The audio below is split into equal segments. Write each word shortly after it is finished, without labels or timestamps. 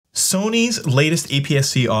Sony's latest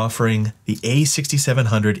APS-C offering, the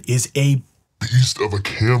A6700, is a beast of a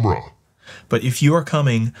camera. But if you are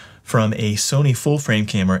coming from a Sony full-frame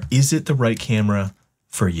camera, is it the right camera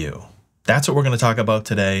for you? That's what we're going to talk about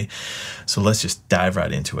today. So let's just dive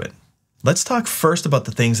right into it. Let's talk first about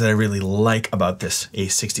the things that I really like about this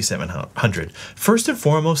A6700. First and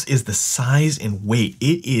foremost is the size and weight.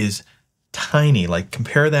 It is tiny. Like,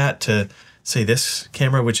 compare that to, say, this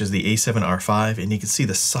camera, which is the A7RV, and you can see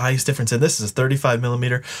the size difference. And this is a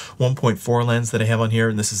 35mm 1.4 lens that I have on here,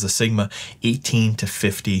 and this is a Sigma 18 to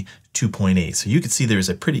 50 2.8. So you can see there's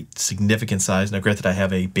a pretty significant size. Now, granted, I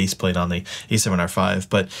have a base plate on the A7RV,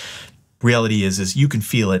 but reality is you can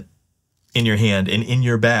feel it in your hand and in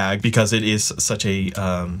your bag because it is such a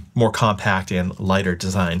more compact and lighter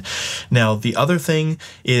design. Now, the other thing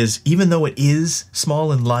is, even though it is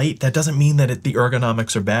small and light, that doesn't mean that the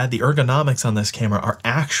ergonomics are bad. The ergonomics on this camera are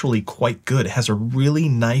actually quite good. It has a really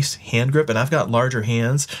nice hand grip, and I've got larger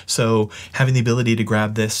hands, so having the ability to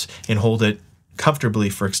grab this and hold it comfortably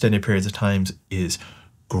for extended periods of time is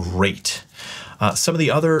great. Some of the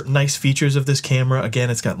other nice features of this camera, again,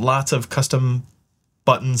 it's got lots of custom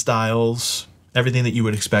buttons, dials, everything that you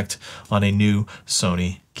would expect on a new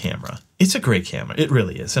Sony camera. It's a great camera. It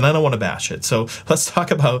really is. And I don't want to bash it. So let's talk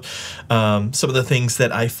about some of the things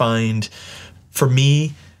that I find, for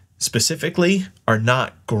me specifically, are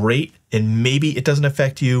not great. And maybe it doesn't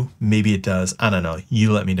affect you. Maybe it does. I don't know.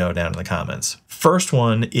 You let me know down in the comments. First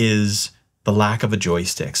one is the lack of a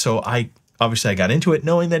joystick. So obviously I got into it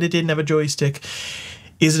knowing that it didn't have a joystick.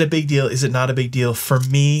 Is it a big deal? Is it not a big deal? For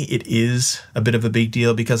me, it is a bit of a big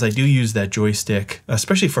deal because I do use that joystick,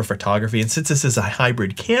 especially for photography. And since this is a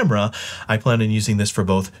hybrid camera, I plan on using this for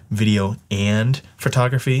both video and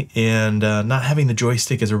photography. And not having the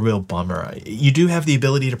joystick is a real bummer. You do have the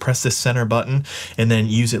ability to press this center button and then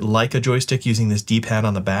use it like a joystick using this D-pad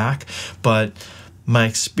on the back. But my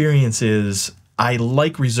experience is I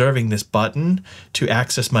like reserving this button to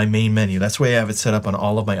access my main menu. That's the way I have it set up on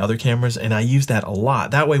all of my other cameras, and I use that a lot.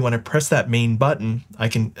 That way, when I press that main button,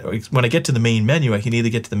 when I get to the main menu, I can either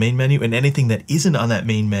get to the main menu, and anything that isn't on that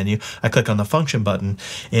main menu, I click on the function button,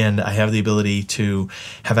 and I have the ability to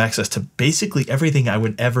have access to basically everything I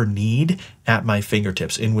would ever need at my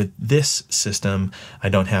fingertips. And with this system, I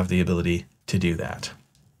don't have the ability to do that.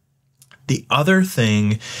 The other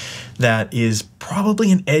thing that is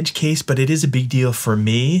probably an edge case, but it is a big deal for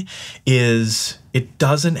me, is it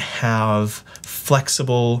doesn't have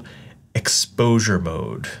flexible exposure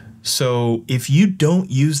mode. So if you don't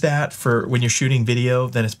use that for when you're shooting video,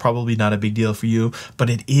 then it's probably not a big deal for you, but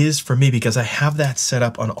it is for me because I have that set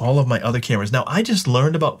up on all of my other cameras. Now, I just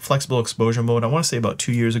learned about flexible exposure mode, I want to say about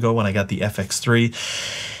 2 years ago when I got the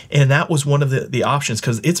FX3. And that was one of the options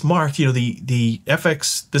because it's marked, you know, the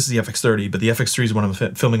FX, this is the FX30, but the FX3 is what I'm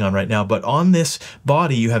filming on right now. But on this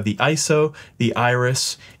body, you have the ISO, the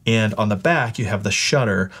iris, and on the back, you have the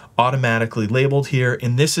shutter automatically labeled here.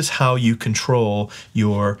 And this is how you control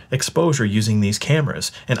your exposure using these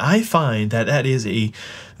cameras. And I find that that is a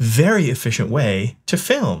very efficient way to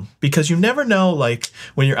film because you never know, like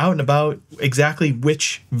when you're out and about, exactly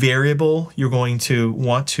which variable you're going to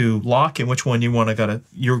want to lock and which one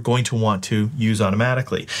you're going to want to use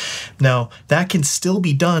automatically. Now, that can still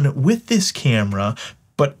be done with this camera,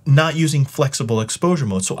 but not using flexible exposure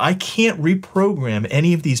mode. So I can't reprogram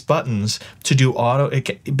any of these buttons to do auto.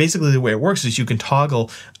 Basically, the way it works is you can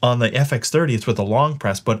toggle on the FX30, it's with a long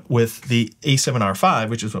press, but with the A7R5,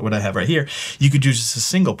 which is what I have right here, you could do just a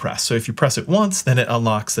single press. So if you press it once, then it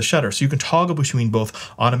unlocks the shutter. So you can toggle between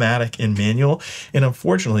both automatic and manual. And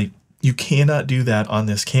unfortunately, you cannot do that on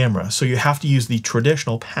this camera. So you have to use the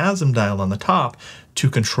traditional PASM dial on the top to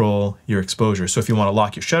control your exposure. So if you want to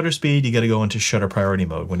lock your shutter speed, you got to go into shutter priority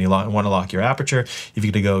mode. When you want to lock your aperture, you've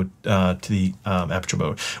got to go to the aperture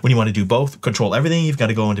mode. When you want to do both, control everything, you've got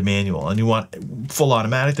to go into manual. And you want full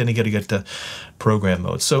automatic, then you got to get to program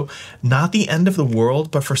mode. So not the end of the world,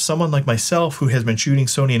 but for someone like myself who has been shooting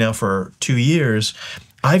Sony now for 2 years,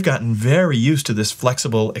 I've gotten very used to this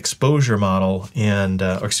flexible exposure model and,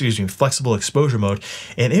 flexible exposure mode,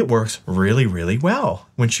 and it works really, really well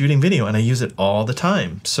when shooting video, and I use it all the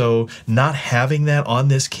time. So not having that on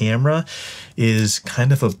this camera is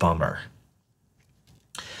kind of a bummer.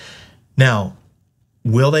 Now,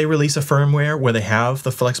 will they release a firmware where they have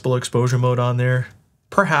the flexible exposure mode on there?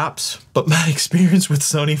 Perhaps, but my experience with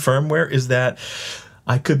Sony firmware is that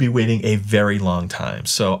I could be waiting a very long time.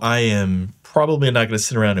 So I am probably not going to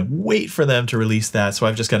sit around and wait for them to release that. So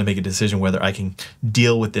I've just got to make a decision whether I can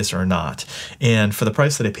deal with this or not. And for the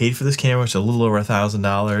price that I paid for this camera, which is a little over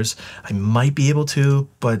 $1,000, I might be able to,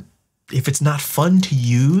 but if it's not fun to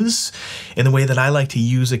use in the way that I like to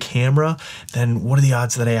use a camera, then what are the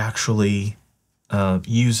odds that I actually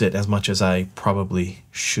use it as much as I probably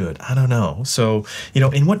should? I don't know. So,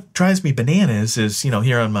 and what drives me bananas is,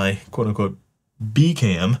 here on my quote unquote B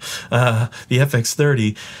cam, the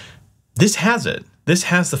FX30, this has it. This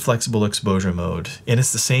has the flexible exposure mode, and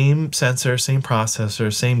it's the same sensor, same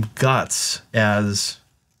processor, same guts as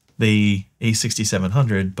the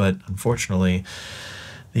A6700, but unfortunately,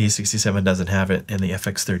 the A67 doesn't have it, and the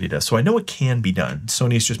FX30 does. So I know it can be done.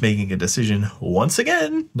 Sony's just making a decision, once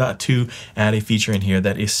again, not to add a feature in here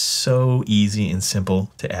that is so easy and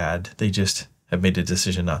simple to add. They just have made a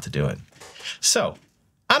decision not to do it. So,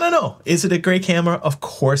 I don't know. Is it a great camera? Of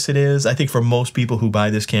course it is. I think for most people who buy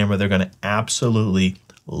this camera, they're going to absolutely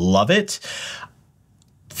love it.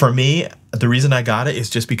 For me, the reason I got it is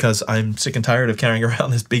just because I'm sick and tired of carrying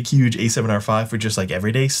around this big, huge A7RV for just like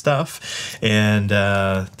everyday stuff. And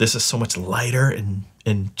this is so much lighter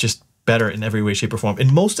and just better in every way, shape, or form.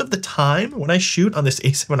 And most of the time when I shoot on this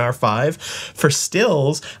A7RV for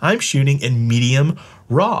stills, I'm shooting in medium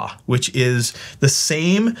raw, which is the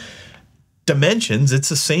same dimensions, it's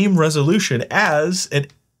the same resolution as an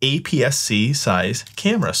APS-C size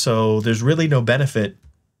camera. So there's really no benefit,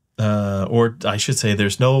 or I should say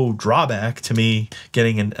there's no drawback to me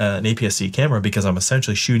getting an APS-C camera, because I'm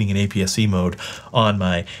essentially shooting in APS-C mode on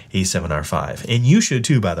my A7RV. And you should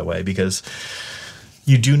too, by the way, because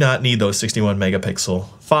you do not need those 61 megapixel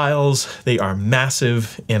files. They are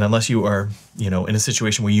massive, and unless you are, in a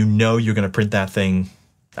situation where you're going to print that thing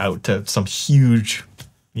out to some huge,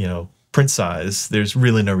 print size, there's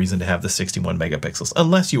really no reason to have the 61 megapixels,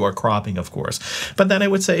 unless you are cropping, of course. But then I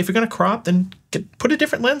would say if you're going to crop, then put a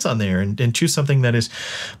different lens on there and choose something that is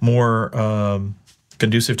more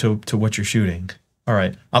conducive to what you're shooting. All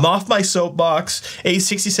right, I'm off my soapbox.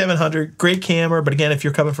 A6700, great camera, but again, if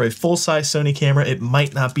you're coming for a full-size Sony camera, it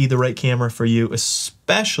might not be the right camera for you,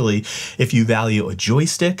 especially if you value a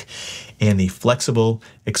joystick and the flexible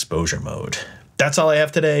exposure mode. That's all I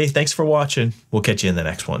have today. Thanks for watching. We'll catch you in the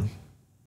next one.